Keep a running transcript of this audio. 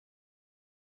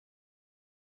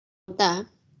the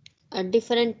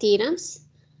different theorems.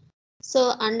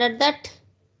 So under that,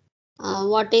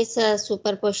 what is a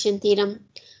superposition theorem,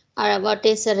 or what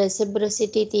is a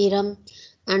reciprocity theorem,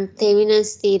 and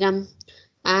Thevenin's theorem,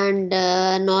 and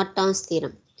Norton's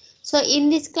theorem. So in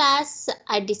this class,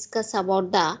 I discuss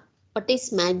about the what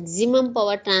is maximum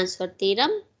power transfer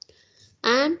theorem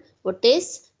and what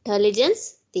is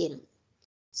Tellegen'S theorem.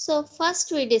 So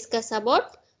first we discuss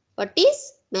about what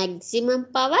is maximum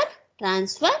power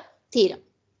transfer theorem.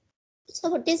 So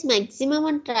what is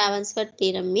maximum transfer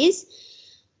theorem is,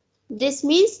 this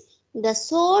means the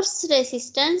source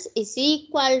resistance is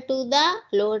equal to the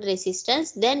load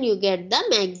resistance, then you get the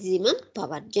maximum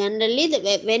power. Generally,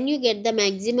 when you get the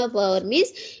maximum power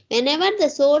means whenever the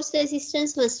source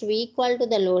resistance must be equal to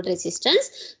the load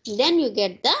resistance, then you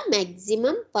get the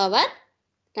maximum power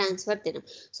transfer theorem.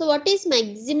 So what is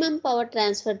maximum power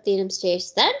transfer theorem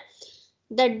states that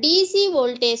the DC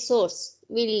voltage source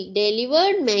will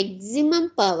deliver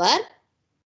maximum power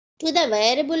to the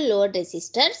variable load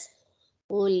resistors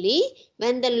only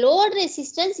when the load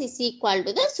resistance is equal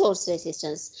to the source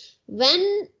resistance.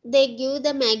 When they give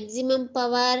the maximum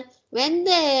power, when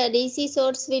the DC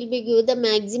source will be give the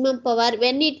maximum power,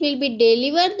 when it will be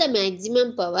delivered the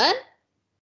maximum power,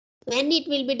 when it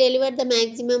will be delivered the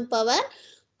maximum power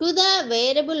to the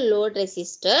variable load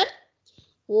resistor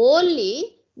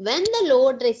only when the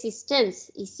load resistance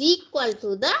is equal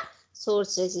to the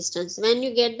source resistance. When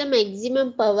you get the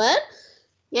maximum power,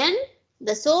 when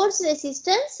the source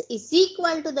resistance is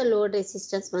equal to the load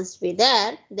resistance must be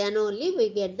there, then only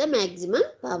we get the maximum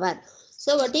power.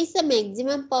 So what is the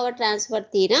maximum power transfer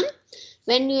theorem?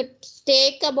 When you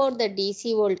take about the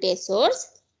DC voltage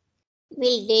source,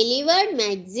 will deliver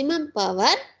maximum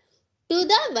power to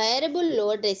the variable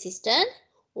load resistor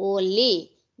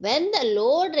only when the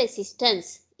load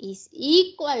resistance is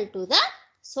equal to the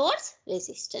source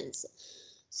resistance.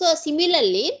 So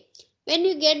similarly, when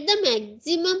you get the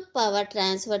maximum power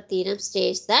transfer theorem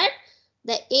states that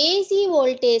the AC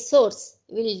voltage source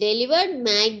will deliver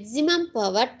maximum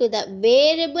power to the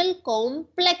variable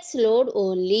complex load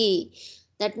only.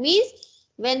 That means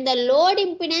when the load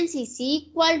impedance is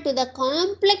equal to the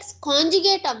complex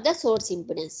conjugate of the source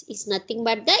impedance, is nothing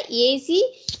but the AC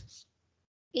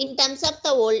in terms of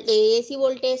the AC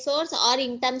voltage source, or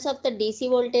in terms of the DC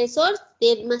voltage source,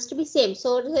 they must be same.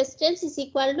 Source resistance is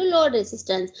equal to load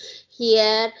resistance.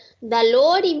 Here the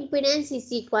load impedance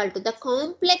is equal to the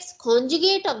complex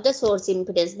conjugate of the source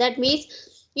impedance. That means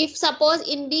if suppose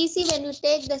in DC when you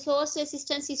take the source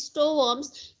resistance is 2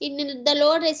 ohms, in the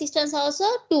load resistance also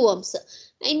 2 ohms.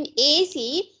 In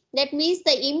AC that means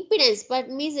the impedance, but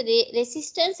means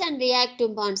resistance and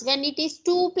reactive bonds, when it is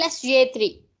 2 plus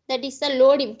J3, that is the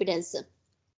load impedance.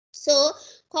 So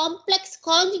complex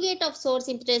conjugate of source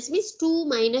impedance means 2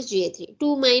 minus J3,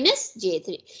 2 minus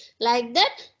J3. Like that,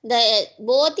 the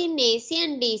both in AC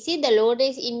and DC, the load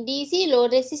is in DC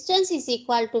load resistance is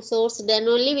equal to source, then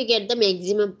only we get the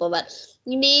maximum power.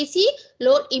 In AC,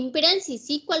 load impedance is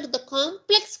equal to the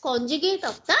complex conjugate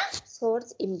of the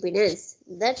source impedance.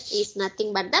 That is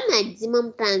nothing but the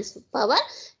maximum power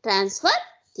transfer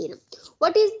theorem.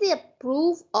 What is the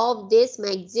proof of this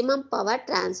maximum power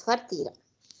transfer theorem?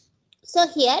 So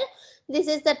here this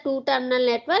is the two-terminal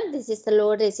network, this is the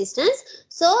load resistance.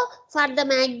 So for the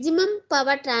maximum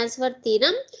power transfer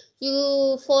theorem,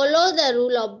 you follow the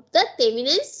rule of the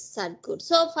Thevenin's circuit.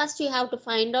 So first you have to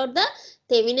find out the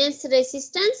Thevenin's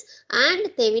resistance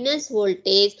and Thevenin's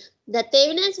voltage. The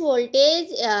Thevenin's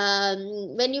voltage,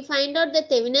 when you find out the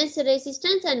Thevenin's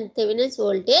resistance and Thevenin's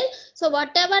voltage, so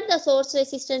whatever the source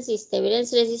resistance is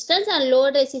Thevenin's resistance and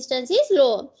load resistance is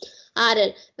low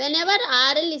RL. Whenever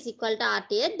RL is equal to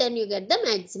RTH, then you get the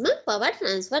maximum power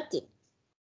transfer theorem.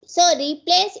 So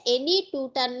replace any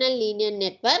two-terminal linear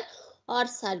network or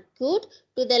circuit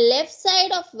to the left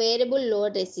side of variable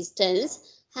load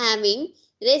resistance having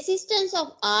resistance of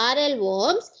RL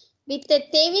ohms with the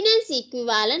Thevenin's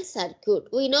equivalent circuit.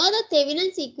 We know the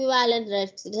Thevenin's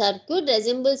equivalent circuit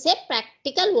resembles a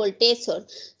practical voltage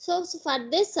source. So for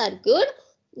this circuit,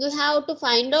 you have to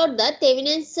find out the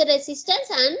Thevenin's resistance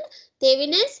and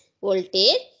Thevenin's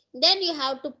voltage. Then you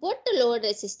have to put load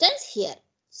resistance here.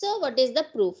 So what is the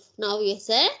proof? Now you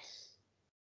say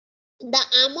the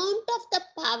amount of the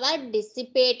power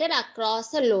dissipated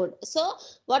across a load. So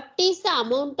what is the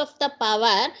amount of the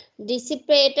power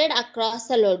dissipated across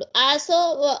a load?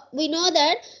 So we know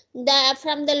that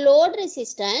from the load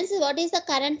resistance, what is the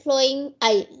current flowing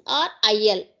I or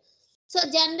IL? So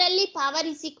generally power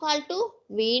is equal to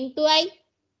V into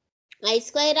I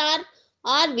square R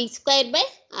or V square by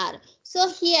R. So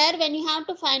here when you have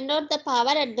to find out the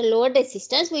power at the load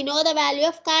resistance, we know the value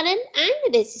of current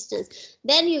and resistance.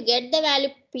 Then you get the value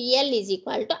PL is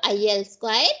equal to IL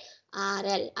square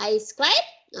RL. I square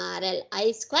RL.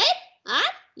 I square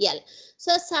RL.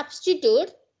 So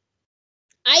substitute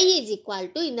I is equal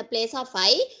to, in the place of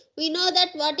I, we know that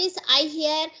what is I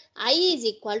here? I is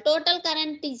equal, total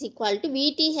current is equal to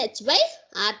VTH by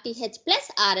RTH plus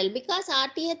RL, because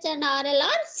RTH and RL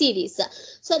are series.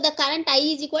 So the current I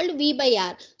is equal to V by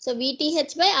R. So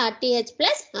VTH by RTH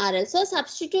plus RL. So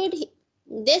substitute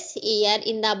this here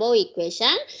in the above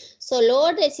equation. So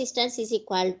load resistance is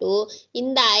equal to,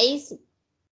 in the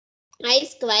I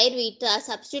square, we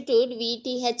substitute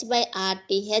VTH by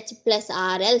RTH plus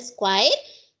RL square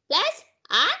plus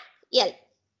RL.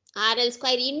 RL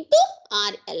square into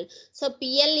RL. So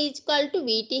PL is equal to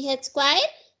VTH square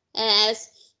as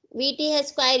VTH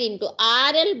square into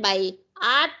RL by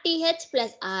RTH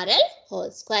plus RL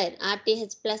whole square.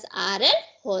 RTH plus RL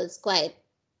whole square.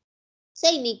 So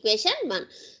in equation 1.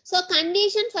 So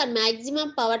condition for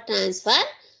maximum power transfer.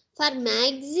 For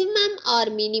maximum or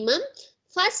minimum,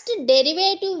 first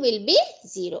derivative will be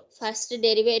 0. First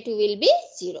derivative will be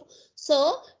 0.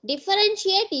 So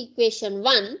differentiate equation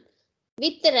 1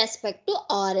 with respect to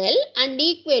RL and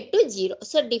equate to 0.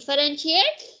 So differentiate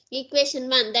equation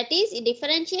 1, that is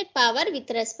differentiate power with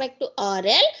respect to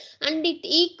RL and it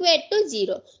equate to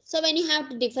 0. So when you have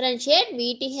to differentiate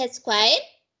VTH square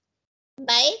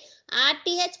by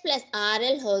RTH plus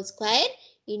RL whole square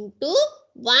into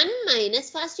 1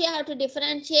 minus, first you have to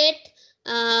differentiate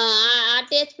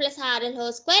RTH plus RL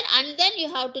whole square and then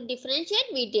you have to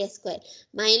differentiate VTH square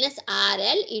minus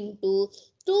RL into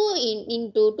 2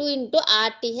 into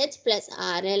RTH plus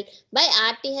RL by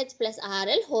RTH plus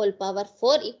RL whole power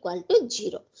 4 equal to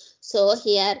 0. So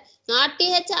here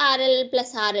RTH RL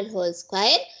plus RL whole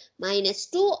square minus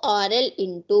 2RL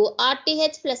into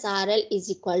RTH plus RL is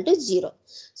equal to 0.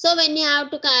 So when you have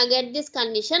to get this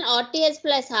condition, RTH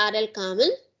plus RL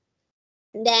common,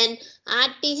 then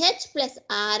RTH plus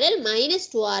RL minus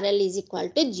 2RL is equal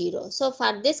to 0. So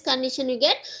for this condition you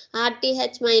get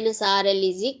RTH minus RL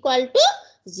is equal to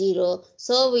 0.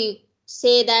 So we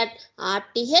say that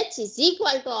RTH is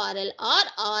equal to RL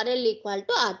or RL equal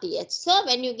to RTH. So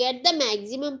when you get the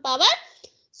maximum power,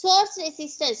 source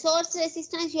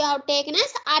resistance you have taken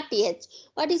as RTH.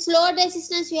 What is load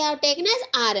resistance you have taken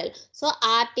as RL. So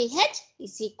RTH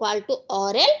is equal to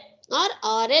RL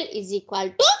or RL is equal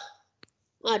to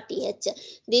RTH.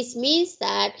 This means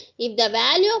that if the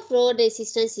value of load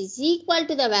resistance is equal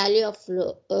to the value of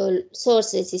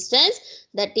source resistance,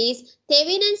 that is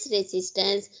Thevenin's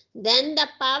resistance, then the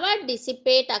power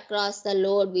dissipate across the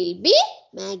load will be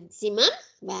maximum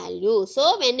value.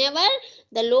 So whenever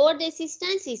the load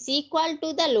resistance is equal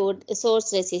to the load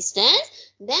source resistance,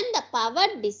 then the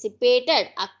power dissipated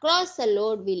across the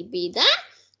load will be the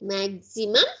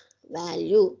maximum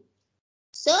value.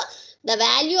 So the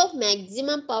value of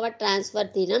maximum power transfer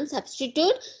theorem,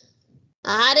 substitute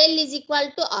RL is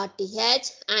equal to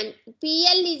RTH and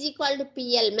PL is equal to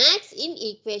PL max in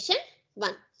equation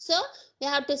 1. So we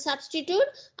have to substitute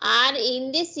R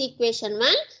in this equation 1.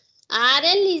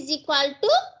 RL is equal to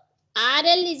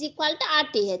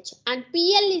RTH and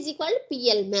PL is equal to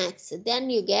PL max. Then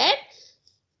you get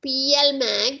PL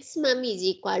maximum is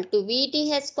equal to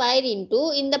VTH square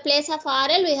into, in the place of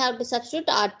RL we have to substitute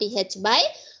RTH by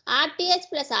RTH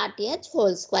plus RTH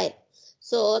whole square.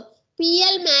 So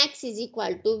PL max is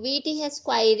equal to VTH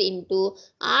square into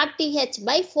RTH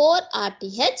by 4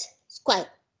 RTH square.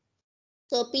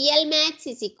 So PL max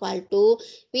is equal to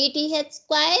VTH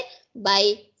square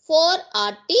by 4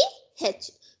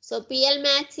 RTH. So PL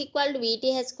max equal to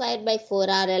VTH square by 4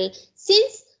 RL,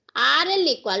 since RL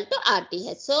equal to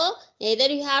RTH. So either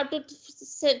you have to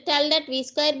tell that V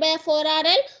square by 4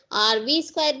 RL or V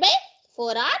square by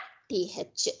 4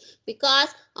 RTH, because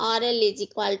RL is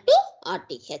equal to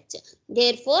RTH.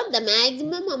 Therefore, the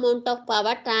maximum amount of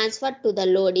power transferred to the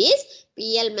load is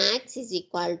PL max is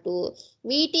equal to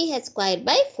VTH square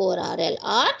by 4 RL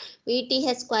or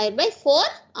VTH square by 4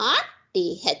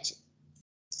 RTH.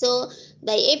 So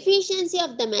the efficiency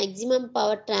of the maximum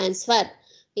power transfer,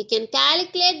 we can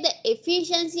calculate the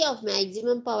efficiency of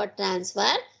maximum power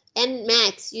transfer N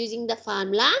max using the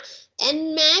formula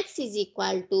N max is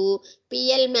equal to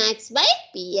PL max by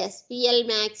PS, PL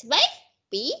max by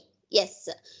PS.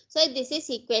 So this is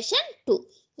equation 2.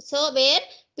 So where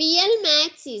PL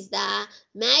max is the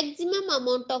maximum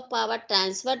amount of power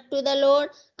transferred to the load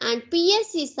and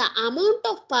PS is the amount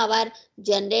of power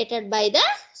generated by the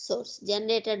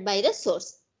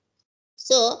source.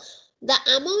 So the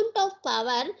amount of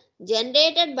power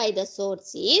generated by the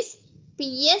source is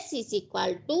PS is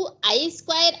equal to I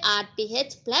square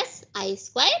RTH plus I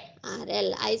square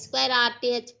RL. I square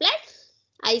RTH plus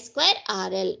I square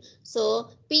RL.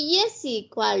 So PS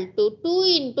equal to 2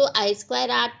 into I square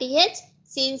RTH,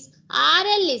 since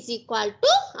RL is equal to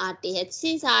RTH.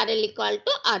 Since RL equal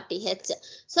to RTH.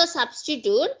 So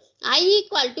substitute I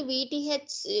equal to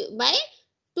VTH by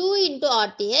 2 into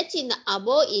RTH in the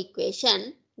above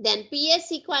equation. Then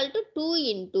PS equal to 2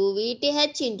 into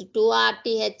VTH into 2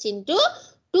 RTH into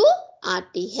 2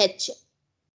 RTH.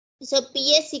 So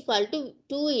PS equal to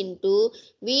 2 into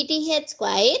VTH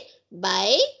square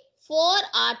by 4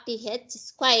 RTH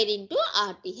square into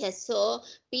RTH. So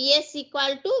PS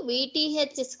equal to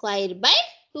VTH square by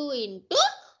 2 into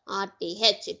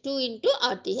RTH. 2 into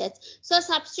RTH. So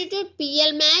substitute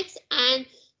PL max and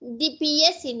the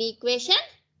PS in equation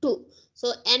 2.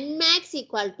 So N max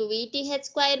equal to VTH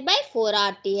square by 4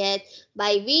 RTH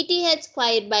by VTH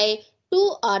square by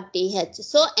 2 RTH.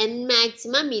 So N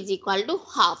maximum is equal to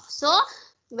half. So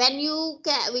when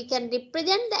we can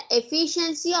represent the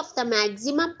efficiency of the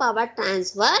maximum power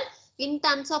transfer in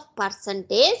terms of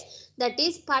percentage, that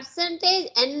is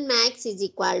percentage N max is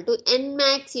equal to N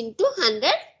max into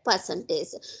 100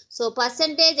 percentage. So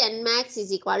percentage N max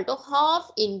is equal to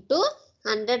half into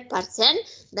 100%,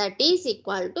 that is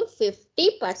equal to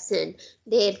 50%.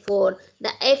 Therefore,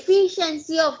 the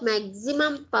efficiency of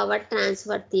maximum power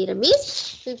transfer theorem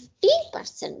is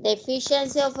 50%. The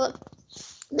efficiency of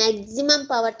maximum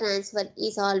power transfer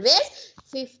is always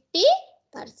 50%.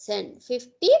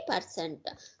 50%.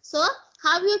 So,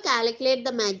 how you calculate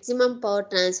the maximum power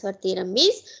transfer theorem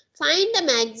is find the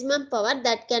maximum power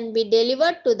that can be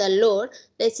delivered to the load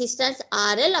resistance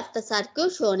RL of the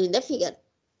circuit shown in the figure.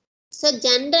 So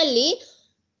generally,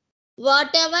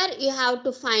 whatever you have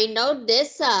to find out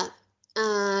this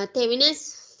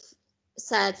Thevenin's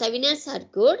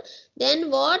circuit, then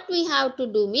what we have to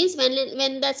do is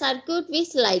when the circuit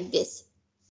is like this.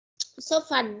 So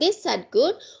for this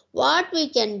circuit, what we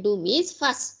can do is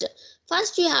first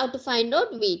you have to find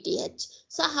out VTH.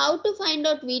 So how to find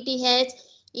out VTH?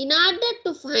 In order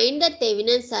to find the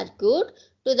Thevenin circuit,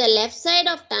 to the left side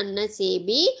of terminals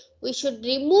AB, we should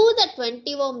remove the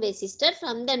 20 ohm resistor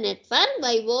from the network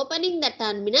by opening the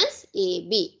terminals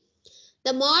AB.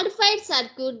 The modified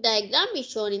circuit diagram is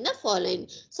shown in the following.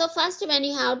 So first, when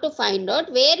you have to find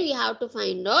out, where we have to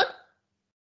find out,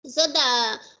 so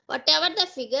the whatever the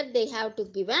figure they have to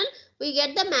given, we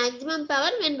get the maximum power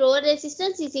when load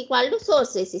resistance is equal to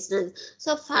source resistance.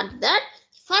 So for that,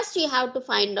 first you have to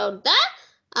find out the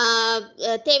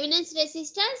Thevenin's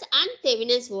resistance and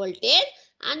Thevenin's voltage,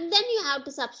 and then you have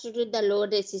to substitute the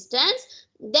load resistance.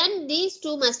 Then these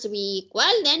two must be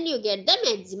equal. Then you get the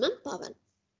maximum power.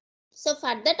 So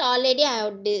for that already I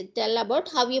have to tell about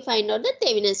how you find out the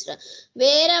Thevenin's.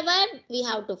 Wherever we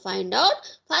have to find out,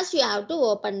 first you have to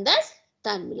open the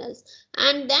terminals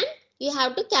and then you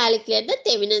have to calculate the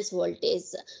Thevenin's voltage.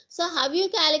 So how you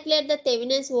calculate the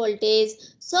Thevenin's voltage?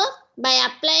 So by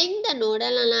applying the nodal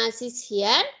analysis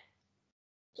here,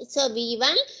 so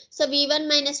V1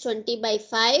 minus 20 by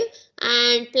 5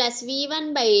 and plus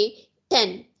V1 by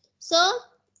 10. So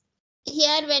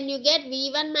here when you get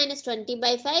V1 minus 20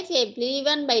 by 5,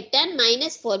 V1 by 10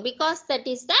 minus 4, because that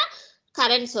is the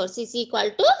current source is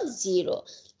equal to 0.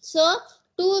 So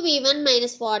 2V1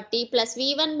 minus 40 plus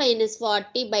V1 minus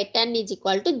 40 by 10 is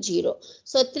equal to 0.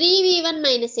 So 3V1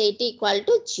 minus 80 equal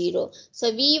to 0.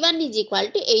 So V1 is equal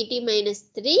to 80 minus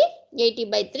 3, 80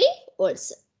 by 3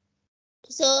 volts.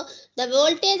 So the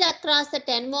voltage across the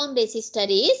 10 ohm resistor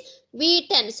is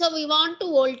V10. So we want to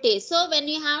voltage. So when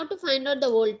you have to find out the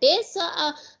voltage, so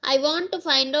I want to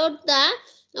find out the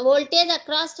voltage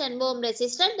across 10 ohm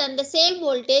resistor, then the same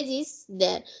voltage is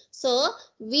there. So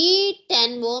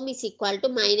V10 ohm is equal to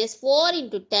minus 4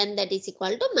 into 10, that is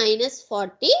equal to minus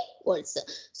 40 volts.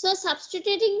 So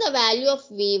substituting the value of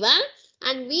V1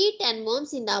 and V10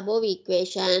 ohms in the above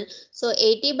equation. So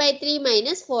 80 by 3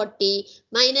 minus 40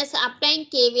 minus applying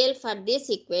KVL for this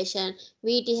equation,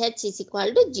 VTH is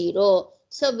equal to 0.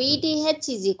 So VTH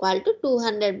is equal to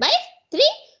 200 by 3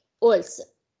 volts.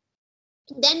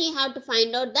 Then you have to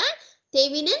find out the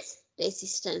Thevenin's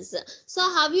resistance. So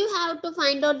how you have to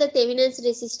find out the Thevenin's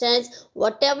resistance?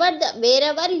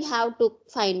 Wherever you have to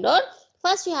find out,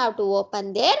 first you have to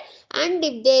open there, and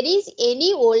if there is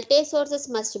any voltage sources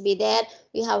must be there,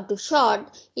 you have to short.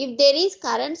 If there is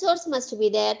current source must be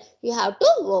there, you have to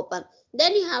open.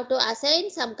 Then you have to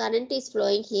assign some current is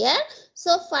flowing here.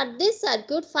 So for this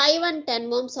circuit, 5 and 10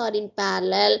 ohms are in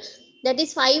parallel. That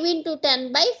is 5 into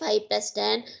 10 by 5 plus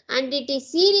 10, and it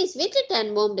is series with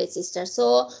 10 ohm resistor.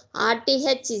 So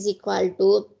RTH is equal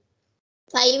to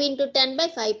 5 into 10 by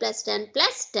 5 plus 10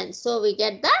 plus 10. So we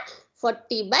get the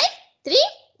 40 by 3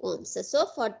 ohms. So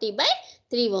 40 by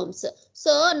 3 ohms.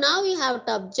 So now we have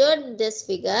to observe this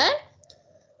figure.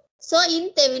 So in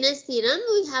Thevenin's theorem,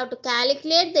 we have to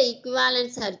calculate the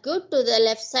equivalent circuit to the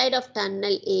left side of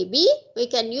terminal AB. We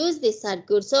can use this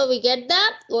circuit. So we get the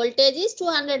voltage is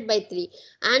 200 by 3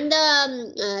 and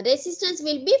the resistance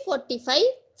will be 45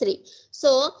 3.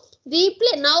 So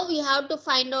now we have to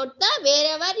find out the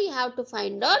wherever you have to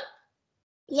find out.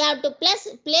 You have to place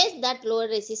that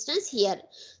load resistance here.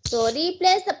 So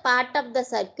replace the part of the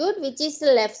circuit which is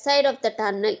the left side of the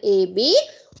terminal AB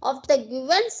of the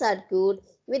given circuit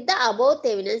with the above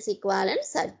Thevenin's equivalent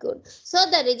circuit. So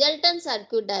the resultant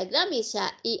circuit diagram is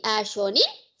as shown in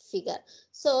figure.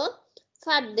 So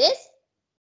for this,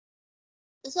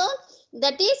 so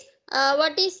that is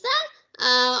what is the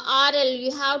RL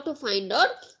you have to find out.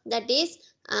 That is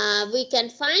we can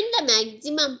find the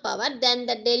maximum power then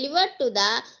the delivered to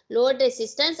the load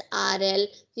resistance RL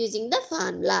using the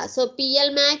formula. So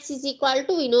PL max is equal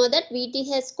to, we know that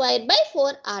VTH square by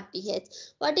 4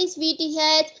 RTH. What is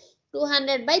VTH?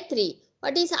 200 by 3.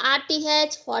 What is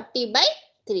RTH? 40 by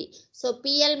 3. So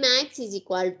PL max is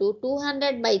equal to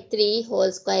 200 by 3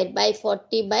 whole square by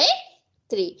 40 by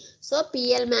 3. So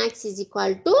PL max is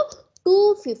equal to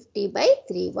 250 by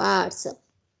 3 watts.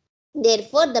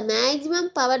 Therefore, the maximum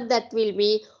power that will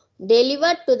be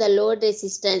delivered to the load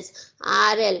resistance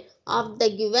RL of the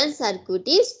given circuit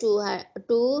is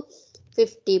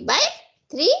 250 by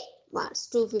 3 watts.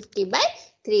 250 by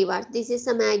 3 watts. This is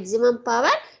the maximum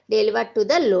power delivered to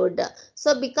the load.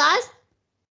 So, because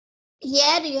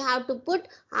here you have to put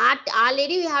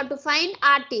already you have to find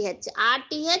RTH.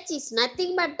 RTH is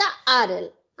nothing but the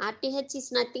RL. RTH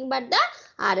is nothing but the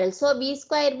RL. So V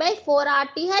square by 4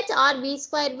 RTH or V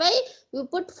square by you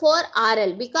put 4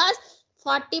 RL because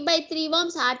 40 by 3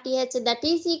 ohms RTH that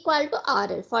is equal to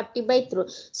RL 40 by 3.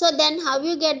 So then how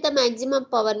you get the maximum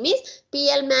power means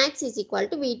PL max is equal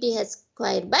to VTH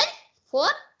square by 4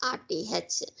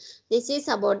 RTH. This is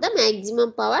about the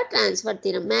maximum power transfer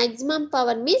theorem. Maximum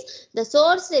power means the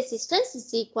source resistance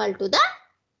is equal to the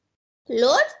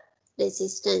load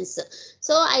resistance.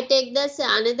 So I take this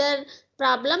another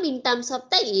problem in terms of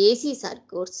the AC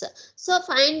circuits. So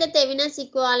find the Thevenin's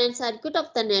equivalent circuit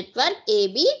of the network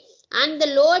AB and the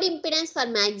load impedance for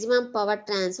maximum power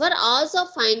transfer. Also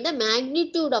find the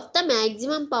magnitude of the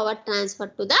maximum power transfer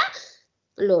to the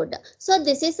load. So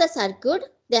this is the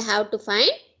circuit they have to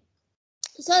find.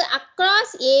 So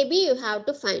across AB you have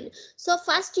to find. So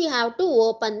first you have to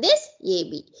open this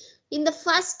AB. In the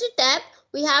first step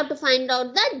we have to find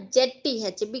out the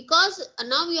ZTH because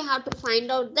now we have to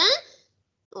find out the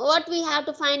what we have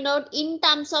to find out in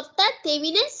terms of the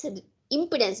Thevenin's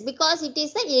impedance because it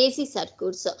is the AC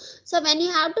circuit. So when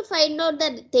you have to find out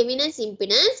the Thevenin's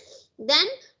impedance, then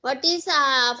what is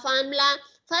formula?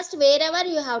 First, wherever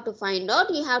you have to find out,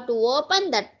 you have to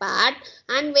open that part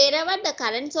and wherever the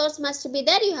current source must be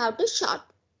there, you have to short.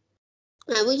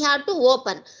 We have to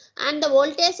open and the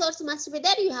voltage source must be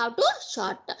there, you have to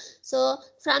short. So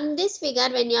from this figure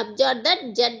when you observe that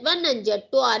Z1 and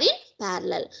Z2 are in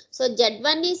parallel. So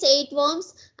Z1 is 8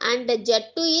 ohms and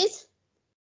Z2 is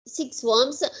 6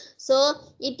 ohms. So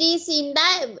it is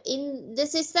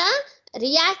this is the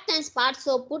reactance part.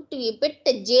 So put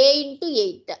J into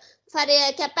 8. For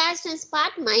a capacitance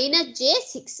part minus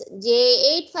J6.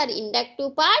 J8 for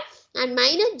inductive part and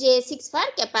minus J6 for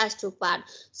capacitive part.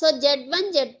 So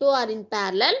Z1, Z2 are in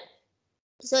parallel.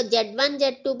 So Z1,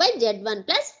 Z2 by Z1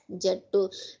 plus Z2.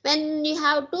 When you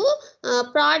have to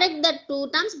product the two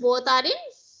terms, both are in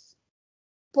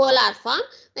polar form.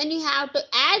 When you have to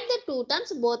add the two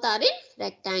terms, both are in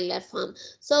rectangular form.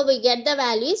 So we get the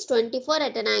value is 24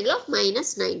 at an angle of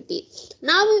minus 90.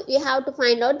 Now you have to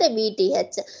find out the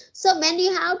VTH. So when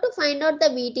you have to find out the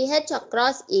VTH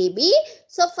across AB,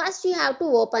 so first you have to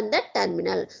open the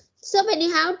terminal. So when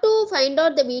you have to find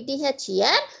out the VTH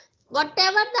here,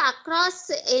 whatever the across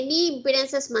any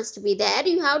impedances must be there,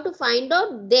 you have to find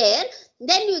out there.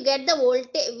 Then you get the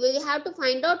voltage. We have to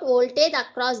find out voltage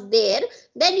across there.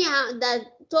 Then you have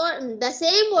the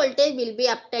same voltage will be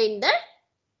obtained the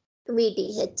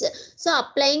VTH. So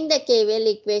applying the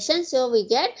KVL equation, so we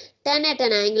get 10 at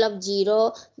an angle of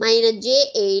 0 minus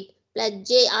J8 plus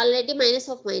J already minus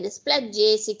of minus plus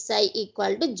J6I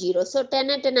equal to 0. So 10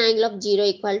 at an angle of 0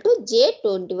 equal to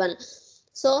J21.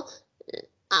 So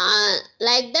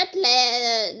like that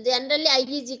generally I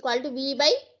is equal to V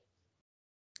by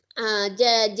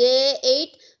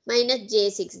J8 minus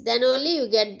J6. Then only you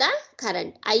get the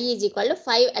current. I is equal to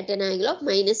 5 at an angle of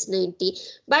minus 90.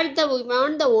 But we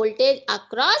want the voltage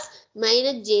across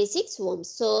minus J6 ohms.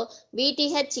 So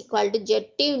VTH equal to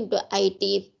ZT into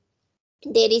IT.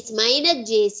 There is minus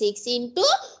J6 into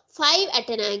 5 at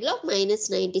an angle of minus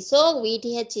 90. So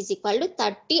VTH is equal to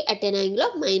 30 at an angle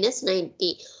of minus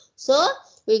 90. So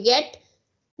we get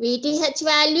VTH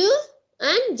value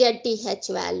and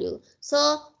ZTH value.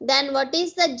 So then what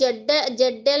is the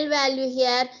ZL value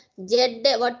here?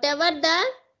 Whatever the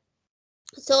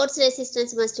source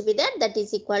resistance must be there, that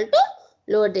is equal to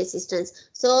load resistance.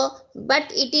 So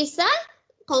but it is a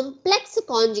complex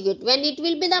conjugate. When it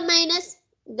will be the minus,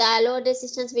 the load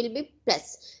resistance will be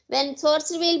plus. When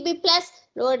source will be plus,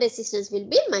 load resistance will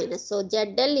be minus. So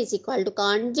ZL is equal to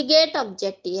conjugate of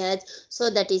ZTH. So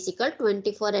that is equal to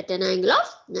 24 at an angle of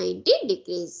 90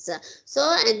 degrees. So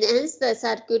and hence the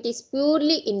circuit is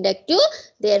purely inductive.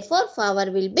 Therefore power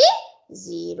will be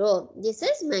 0. This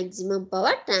is maximum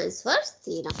power transfer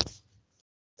theorem.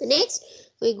 Next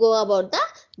we go about the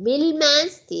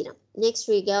Millman's theorem. Next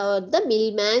we go about the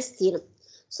Millman's theorem.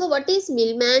 So what is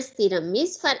Millman's theorem?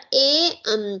 Is for a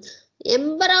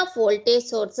number of voltage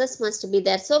sources must be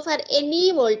there. So for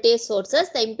any voltage sources,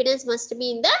 the impedance must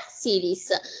be in the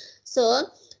series. So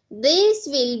this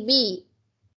will be,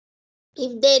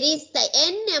 if there is the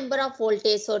n number of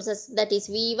voltage sources, that is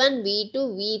V1, V2,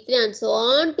 V3 and so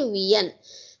on to Vn,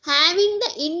 having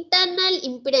the internal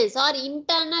impedance or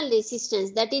internal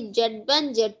resistance, that is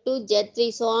Z1, Z2,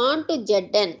 Z3 so on to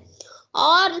Zn,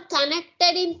 are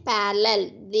connected in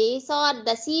parallel. These are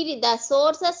the series, the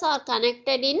sources are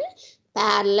connected in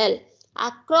parallel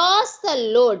across the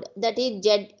load, that is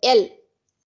ZL.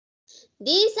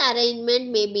 This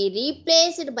arrangement may be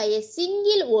replaced by a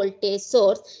single voltage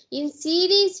source in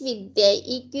series with the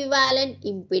equivalent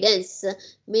impedance.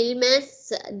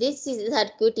 Millman's, this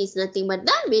circuit is nothing but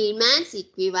the Millman's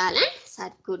equivalent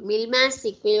circuit. Millman's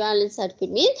equivalent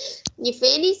circuit means if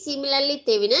any, similarly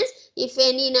Thevenin's, if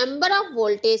any number of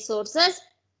voltage sources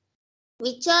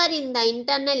which are in the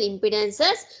internal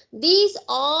impedances, these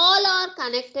all are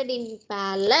connected in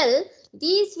parallel,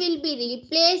 these will be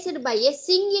replaced by a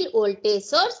single voltage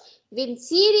source in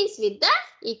series with the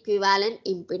equivalent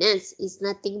impedance. Is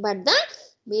nothing but the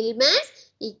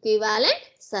Millman's equivalent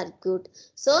circuit.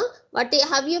 So what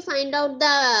have you find out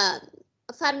the,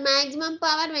 for maximum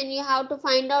power, when you have to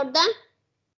find out the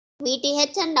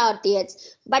VTH and RTH,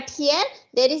 but here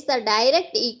there is the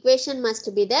direct equation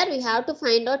must be there. We have to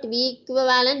find out V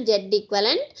equivalent, Z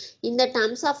equivalent in the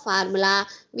terms of formula.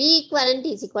 V equivalent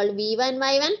is equal to V1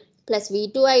 Y1 plus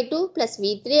V2 I2 plus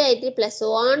V3 I3 plus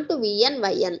so on to Vn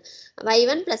Yn,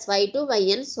 Y1 plus Y2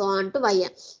 Yn so on to Yn.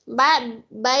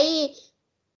 By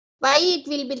it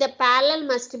will be the parallel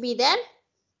must be there,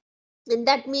 and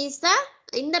that means the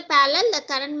in the parallel the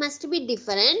current must be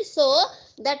different. So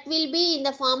that will be in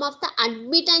the form of the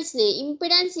admittance.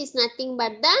 Impedance is nothing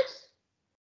but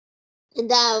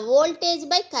the voltage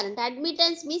by current.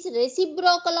 Admittance means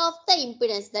reciprocal of the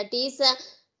impedance. That is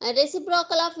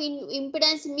reciprocal of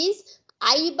impedance means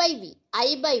I by V.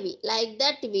 I by V. Like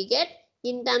that we get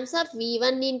in terms of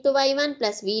V1 into Y1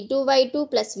 plus V2 Y2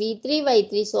 plus V3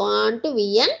 Y3 so on to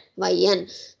Vn Yn.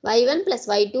 Y1 plus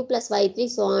Y2 plus Y3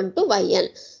 so on to Yn.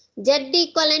 Z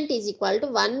equivalent is equal to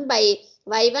 1 by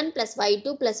Y1 plus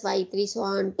Y2 plus Y3 so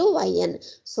on to Yn.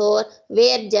 So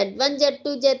where Z1,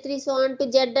 Z2, Z3 so on to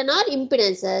Zn are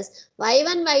impedances,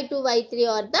 Y1, Y2, Y3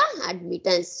 are the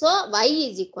admittance. So Y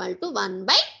is equal to 1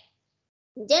 by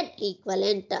Z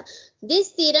equivalent. This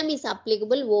theorem is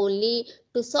applicable only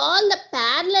to solve the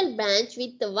parallel branch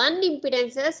with one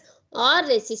impedances or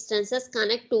resistances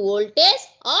connect to voltage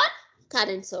or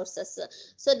current sources.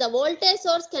 So the voltage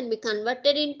source can be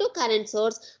converted into current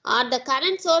source, or the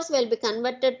current source will be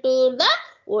converted to the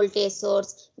voltage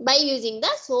source by using the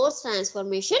source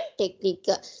transformation technique.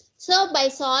 So by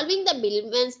solving the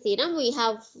Millman's theorem, we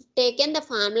have taken the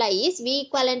formula is V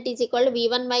equivalent is equal to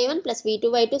V1 Y1 plus V2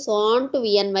 Y2 so on to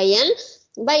Vn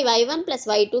Yn by Y1 plus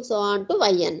Y2 so on to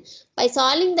Yn. By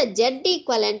solving the Z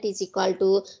equivalent is equal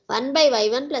to 1 by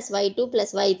Y1 plus Y2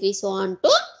 plus Y3 so on to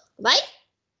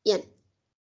Yn.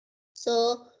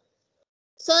 So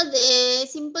the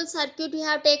simple circuit we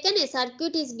have taken. A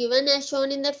circuit is given as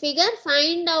shown in the figure.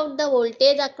 Find out the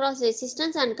voltage across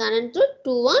resistance and current through 2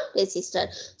 ohm resistor.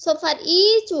 So for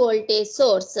each voltage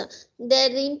source, their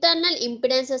internal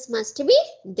impedances must be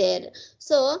there.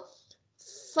 So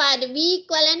for V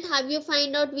equivalent, have you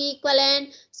find out V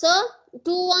equivalent? So 2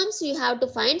 ohms you have to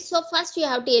find. So first you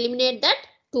have to eliminate that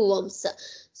 2 ohms.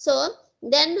 So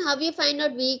then have you find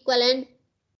out V equivalent?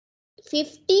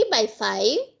 50 by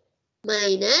 5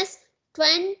 minus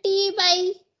 20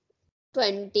 by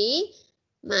 20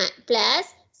 plus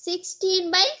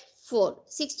 16 by 4.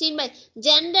 16 by,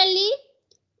 generally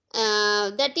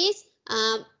that is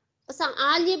some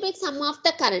algebraic sum of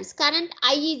the currents. Current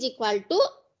I is equal to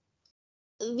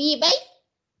V by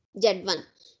Z1,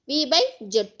 V by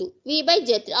Z2, V by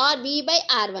Z3, or V by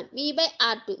R1, V by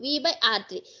R2, V by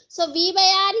R3. So V by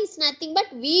R is nothing but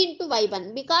V into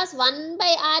Y1, because 1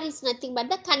 by R is nothing but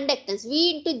the conductance,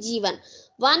 V into G1.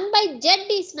 1 by Z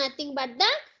is nothing but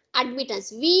the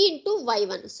admittance, V into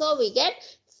Y1. So we get,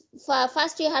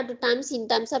 first you have to terms in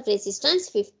terms of resistance,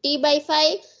 50 by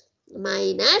 5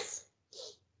 minus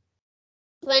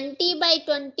 20 by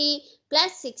 20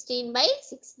 plus 16 by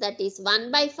 6, that is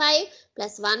 1 by 5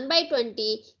 plus 1 by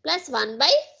 20 plus 1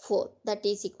 by 4, that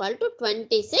is equal to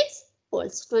 26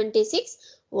 volts.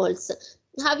 26 volts.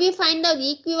 How you find the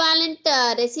equivalent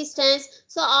resistance?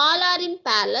 So all are in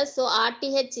parallel. So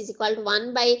RTH is equal to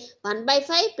 1 by 5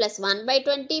 plus 1 by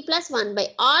 20 plus 1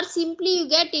 by, or simply you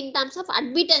get in terms of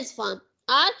admittance form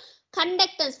or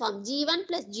conductance form, G1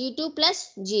 plus G2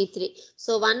 plus G3.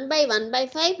 So 1 by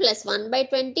 5 plus 1 by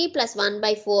 20 plus 1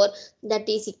 by 4, that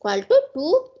is equal to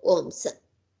 2 ohms.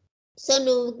 So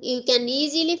now you can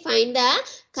easily find the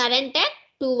current at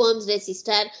 2 ohms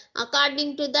resistor.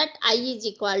 According to that, I is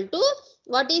equal to,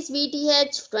 what is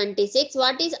VTH? 26.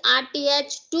 What is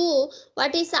RTH? 2.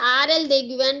 What is RL? They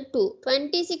given 2.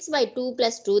 26 by 2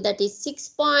 plus 2, that is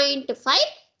 6.5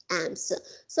 amps.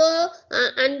 So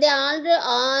and they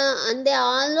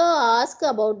also ask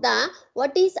about the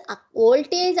what is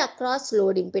voltage across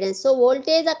load impedance. So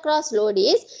voltage across load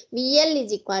is VL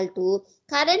is equal to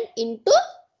current into,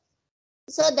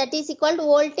 so that is equal to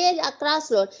voltage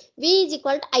across load. V is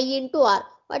equal to I into R.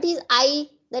 What is I?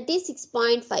 That is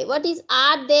 6.5. What is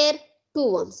R there? 2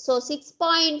 ohms. So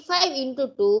 6.5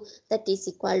 into 2, that is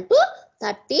equal to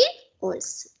 30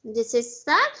 volts. This is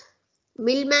the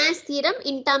Millman's theorem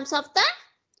in terms of the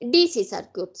DC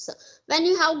circuits. When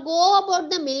you have go about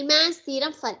the Millman's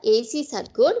theorem for AC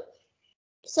circuit,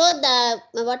 so the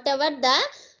whatever the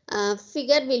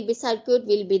figure will be, circuit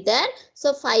will be there.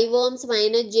 So 5 ohms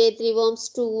minus J3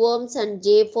 ohms, 2 ohms and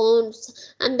J4 ohms,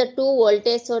 and the 2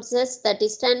 voltage sources, that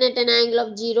is 10 at an angle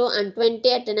of 0 and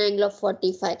 20 at an angle of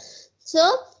 45.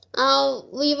 So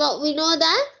we know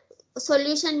the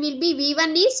solution will be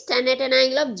V1 is 10 at an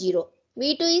angle of 0.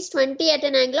 V2 is 20 at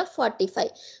an angle of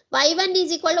 45. Y1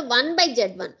 is equal to 1 by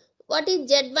Z1. What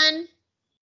is Z1?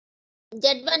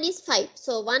 Z1 is 5.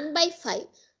 So 1 by 5.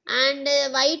 And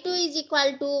Y2 is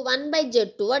equal to 1 by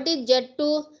Z2. What is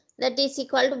Z2? That is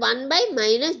equal to 1 by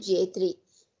minus J3.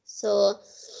 So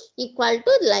equal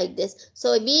to like this.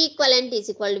 So V equivalent is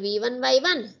equal to V1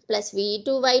 Y1 plus V2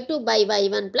 Y2 by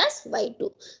Y1 plus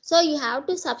Y2. So you have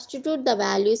to substitute the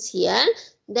values here.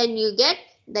 Then you get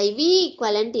the V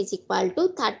equivalent is equal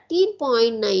to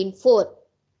 13.94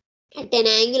 at an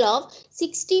angle of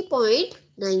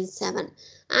 60.97.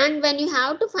 And when you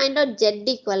have to find out Z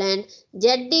equivalent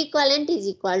is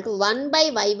equal to 1 by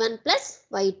Y1 plus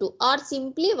Y2, or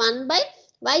simply 1 by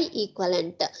Y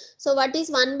equivalent. So what is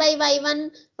 1 by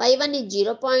Y1? Y1 is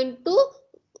 0.2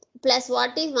 plus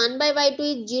what is 1 by Y2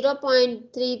 is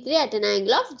 0.33 at an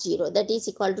angle of 0. That is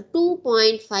equal to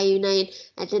 2.59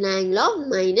 at an angle of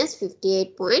minus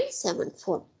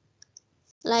 58.74.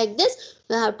 Like this,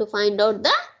 we have to find out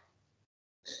the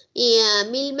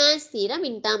Millman's theorem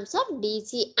in terms of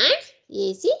DC and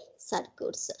AC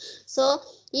circuits. So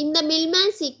in the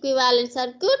Millman's equivalent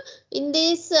circuit, in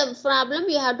this problem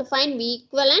you have to find V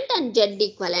equivalent and Z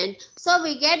equivalent. So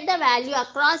we get the value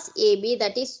across AB,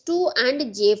 that is 2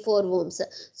 and J4 ohms.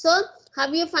 So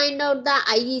how you find out the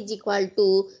I is equal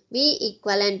to V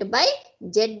equivalent by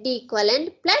Z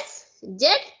equivalent plus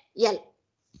ZL.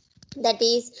 That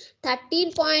is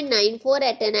 13.94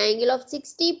 at an angle of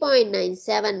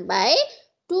 60.97 by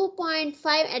 2.5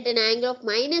 at an angle of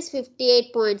minus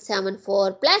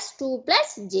 58.74 plus 2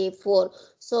 plus J4.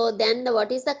 So then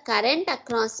what is the current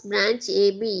across branch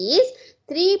AB is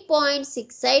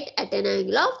 3.68 at an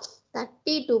angle of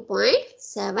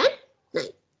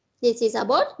 32.79. This is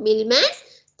about Millman's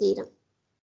theorem.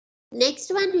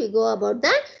 Next one we go about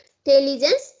the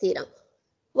Tellegen'S theorem.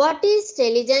 What is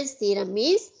Tellegen'S theorem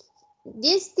means?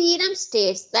 This theorem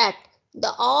states that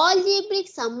the algebraic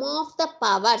sum of the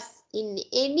powers in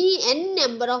any n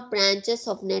number of branches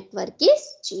of network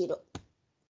is 0.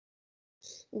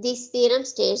 This theorem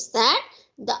states that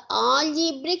the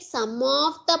algebraic sum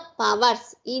of the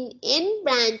powers in n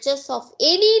branches of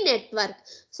any network.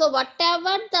 So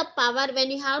whatever the power,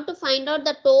 when you have to find out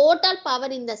the total power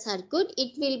in the circuit,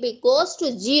 it will be goes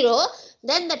to 0.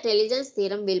 Then the Tellegen'S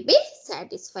theorem will be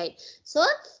satisfied. So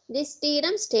this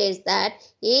theorem states that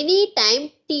any time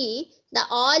t, the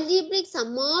algebraic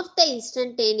sum of the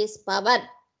instantaneous power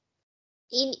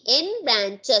in n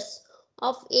branches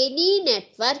of any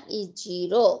network is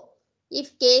 0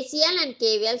 if KCL and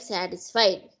KVL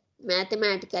satisfied.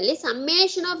 Mathematically,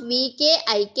 summation of Vk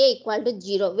Ik equal to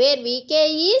 0, where Vk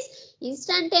is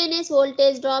instantaneous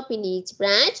voltage drop in each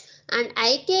branch and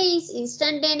Ik is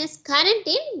instantaneous current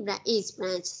in each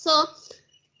branch. So,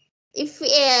 if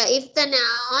the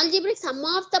algebraic sum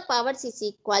of the powers is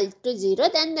equal to 0,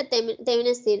 then the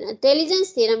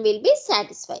Tellegen'S theorem will be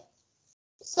satisfied.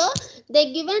 So,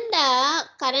 they given the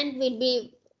current will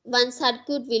be, one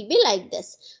circuit will be like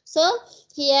this. So,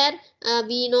 here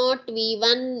V0,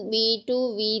 V1, V2,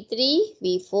 V3,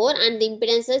 V4 and the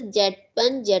impedances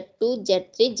Z1, Z2,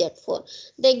 Z3,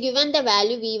 Z4. They given the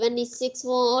value V1 is 6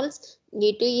 volts,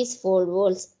 V2 is 4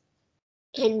 volts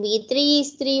and V3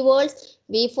 is 3 volts,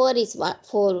 V4 is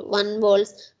 1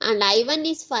 volts and I1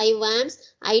 is 5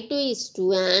 amps, I2 is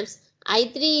 2 amps,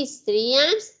 I3 is 3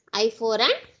 amps, I4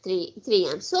 and 3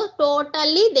 amps. So,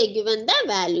 totally they given the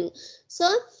value. So,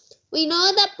 we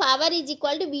know the power is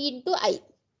equal to V into I.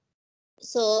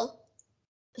 So,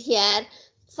 here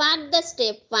for the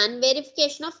step 1,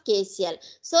 verification of KCL.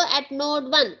 So, at node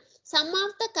 1, sum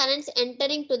of the currents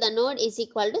entering to the node is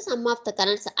equal to sum of the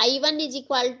currents. I1 is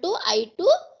equal to I2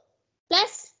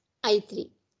 plus I3.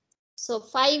 So,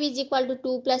 5 is equal to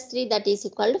 2 plus 3, that is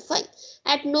equal to 5.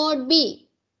 At node B,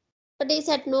 what is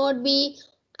at node B?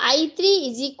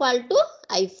 I3 is equal to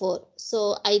I4.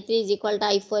 So, I3 is equal to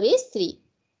I4 is 3.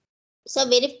 So,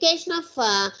 verification of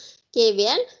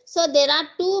KVL. So, there are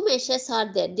two meshes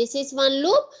are there. This is one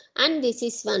loop and this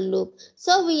is one loop.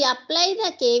 So, we apply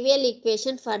the KVL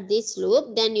equation for this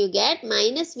loop. Then you get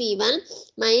minus V1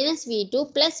 minus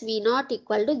V2 plus V0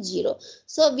 equal to 0.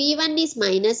 So, V1 is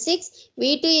minus 6,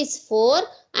 V2 is 4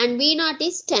 and V0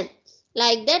 is 10.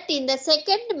 Like that, in the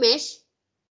second mesh,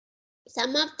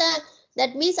 sum of the,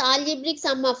 that means algebraic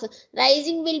sum of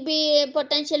rising will be,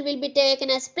 potential will be taken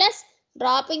as plus,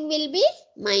 dropping will be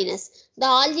minus. The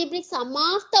algebraic sum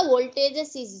of the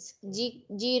voltages is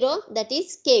 0, that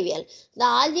is KVL. The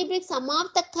algebraic sum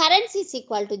of the currents is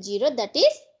equal to 0, that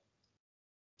is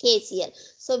KCL.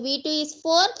 So, V2 is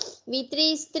 4,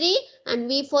 V3 is 3 and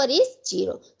V4 is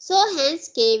 0. So,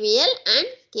 hence KVL and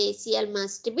KCL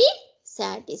must be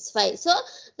satisfied. So,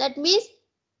 that means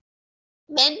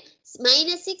when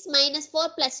minus 6 minus 4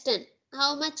 plus 10,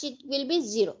 how much it will be?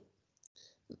 0.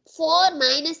 4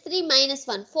 minus 3 minus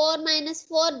 1, 4 minus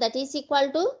 4, that is equal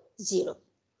to 0.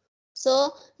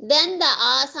 So, then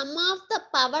the sum of the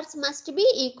powers must be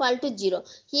equal to 0.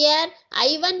 Here,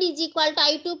 I1 is equal to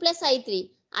I2 plus I3.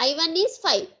 I1 is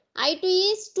 5. I2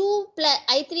 is 2 plus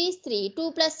I3 is 3.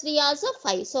 2 plus 3 also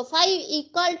 5. So, 5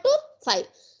 equal to 5.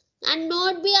 And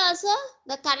node B also,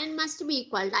 the current must be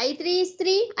equal. I3 is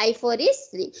 3, I4 is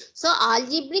 3. So,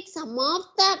 algebraic sum of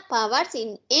the powers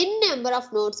in n number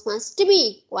of nodes must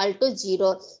be equal to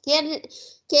 0. Here,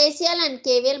 KCL and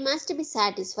KVL must be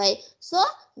satisfied. So,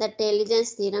 the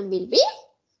Tellegen'S theorem will be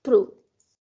proved.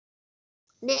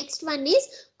 Next one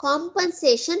is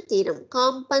compensation theorem.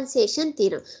 Compensation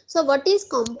theorem. So, what is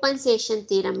compensation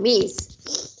theorem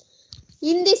means?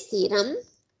 In this theorem,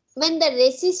 when the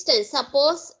resistance,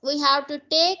 suppose we have to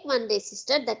take one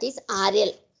resistor, that is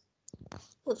RL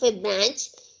of a branch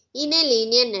in a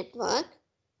linear network,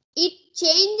 it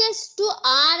changes to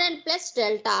RL plus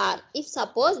delta R. If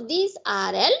suppose this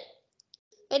RL,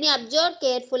 when you observe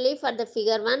carefully for the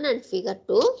figure 1 and figure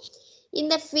 2, in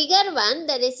the figure 1,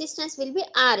 the resistance will be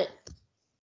RL.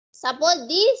 Suppose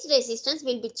this resistance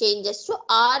will be changes to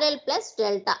RL plus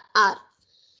delta R.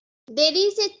 There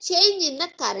is a change in the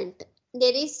current.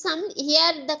 There is some,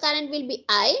 here the current will be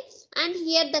I and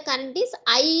here the current is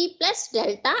I plus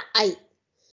delta I.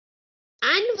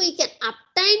 And we can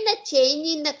obtain the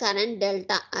change in the current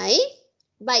delta I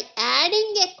by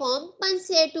adding a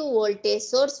compensative voltage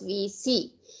source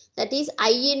VC, that is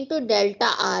I into delta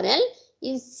RL,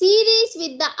 in series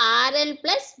with the RL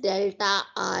plus delta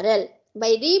RL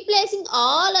by replacing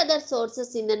all other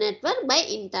sources in the network by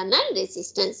internal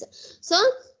resistance. So,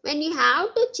 when you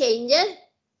have to change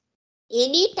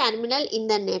any terminal in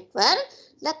the network,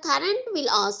 the current will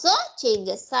also change.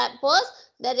 Suppose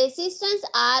the resistance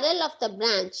RL of the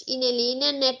branch in a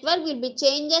linear network will be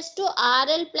changes to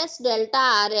RL plus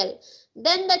delta RL.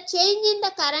 Then the change in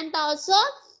the current also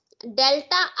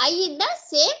delta I in the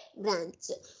same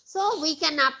branch. So, we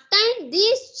can obtain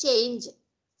this change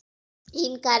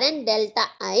in current delta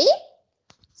I.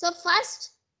 So,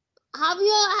 first, how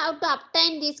you have to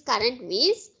obtain this current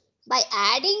means, by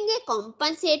adding a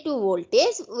compensative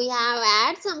voltage, we have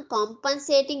add some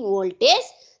compensating voltage.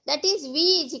 that is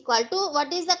V is equal to,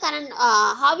 what is the current,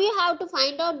 how you have to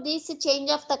find out this change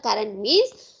of the current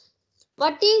means,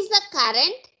 what is the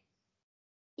current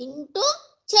into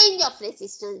change of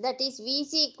resistance, that is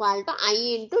Vc equal to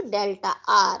I into delta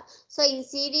R. So in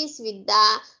series with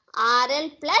the RL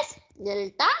plus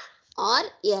delta or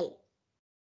L.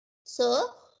 So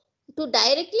to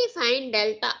directly find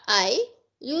delta I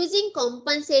using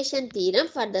compensation theorem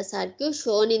for the circuit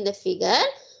shown in the figure,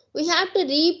 we have to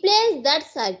replace that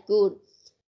circuit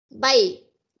by,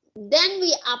 then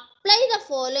we apply the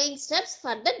following steps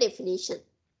for the definition.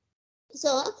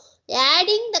 So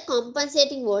adding the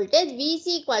compensating voltage Vc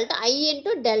equal to I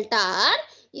into delta R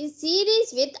is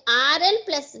series with RL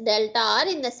plus delta R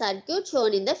in the circuit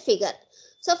shown in the figure.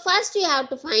 So first you have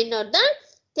to find out the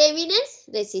Thevenin's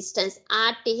resistance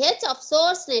RTH of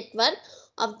source network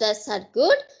of the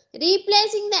circuit,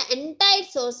 replacing the entire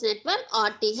source network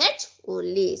RTH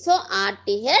only. So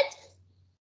RTH,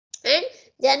 and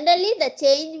generally the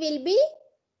change will be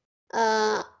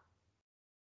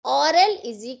RL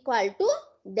is equal to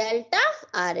delta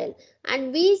RL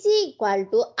and Vc equal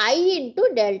to I into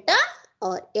delta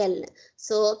RL.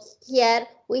 So here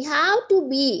we have to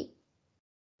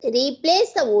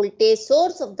replace the voltage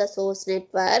source of the source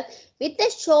network with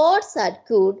a short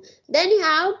circuit. Then you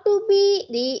have to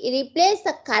replace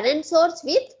the current source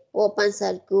with open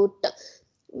circuit.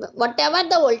 Whatever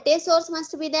the voltage source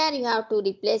must be there, you have to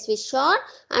replace with short,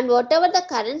 and whatever the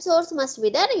current source must be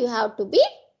there, you have to be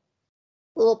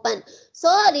open. So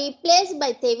replaced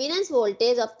by Thevenin's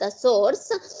voltage of the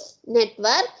source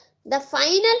network, the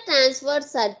final transfer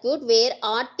circuit where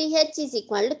RTH is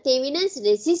equal to Thevenin's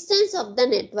resistance of the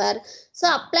network. So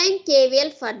applying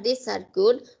KVL for this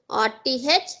circuit,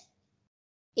 RTH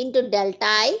into delta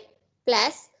I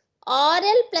plus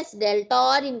RL plus delta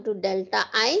R into delta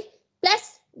I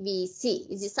plus Vc.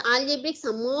 This is algebraic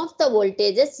sum of the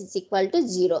voltages is equal to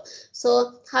 0.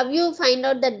 So how you find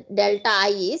out the delta I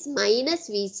is minus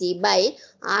Vc by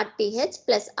RTH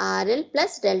plus RL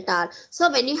plus delta R. So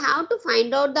when you have to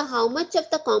find out the how much of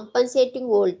the compensating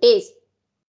voltage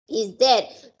is there,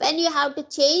 when you have to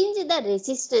change the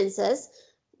resistances,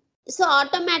 so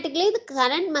automatically the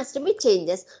current must be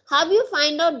changes. How you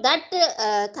find out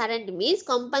that current means,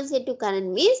 compensative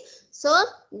current means, so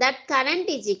that current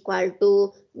is equal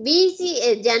to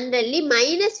Vc generally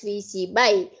minus Vc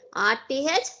by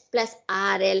RTH plus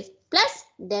RL plus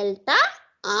delta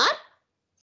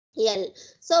RL.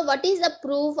 So what is the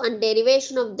proof and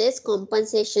derivation of this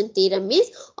compensation theorem is,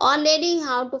 already you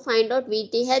have to find out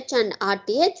VTH and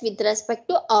RTH with respect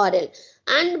to RL.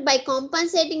 And by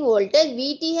compensating voltage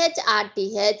VTH,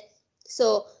 RTH,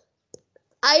 so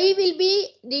I will be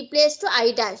replaced to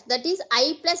I dash, that is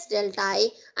I plus delta I,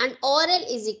 and RL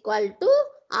is equal to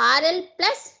RL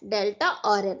plus delta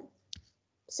RL.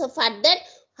 So for that,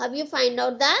 how you find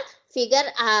out the figure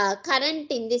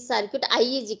current in this circuit, I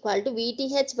is equal to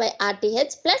VTH by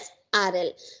RTH plus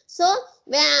RL. So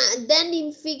then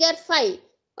in figure 5,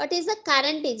 what is the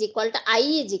current is equal to I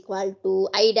is equal to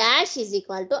I dash is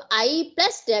equal to I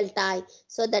plus delta I.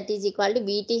 So that is equal to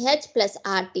VTH plus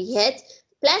RTH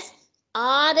plus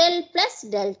RL plus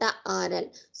delta RL.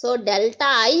 So delta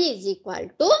I is equal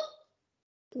to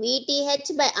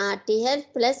VTH by RTH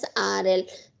plus RL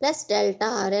plus delta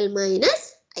RL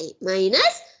minus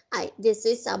I. This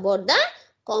is about the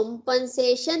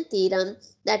compensation theorem.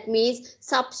 That means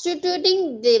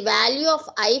substituting the value of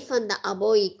I from the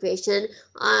above equation,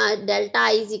 delta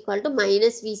I is equal to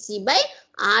minus Vc by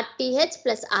RTH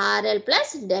plus RL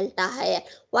plus delta I.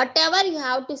 Whatever you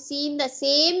have to see in the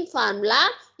same formula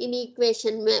in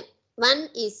equation 1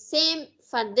 is same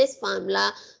for this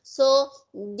formula. So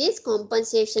this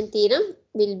compensation theorem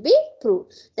will be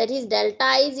proved. That is delta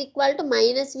I is equal to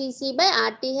minus Vc by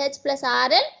RTH plus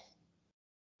RL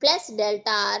plus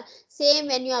delta R. Same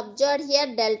when you observe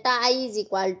here, delta I is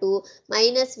equal to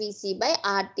minus Vc by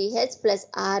RTH plus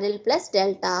RL plus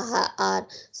delta R.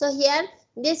 So here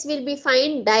this will be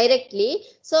find directly.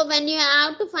 So when you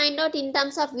have to find out in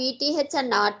terms of VTH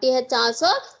and RTH also,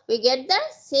 we get the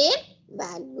same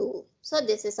value. So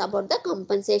this is about the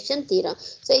compensation theorem.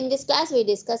 So in this class we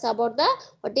discuss about the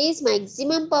what is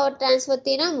maximum power transfer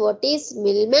theorem, what is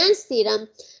Millman's theorem,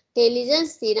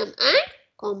 Tellegen'S theorem and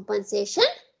compensation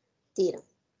theorem.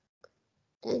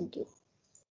 Thank you.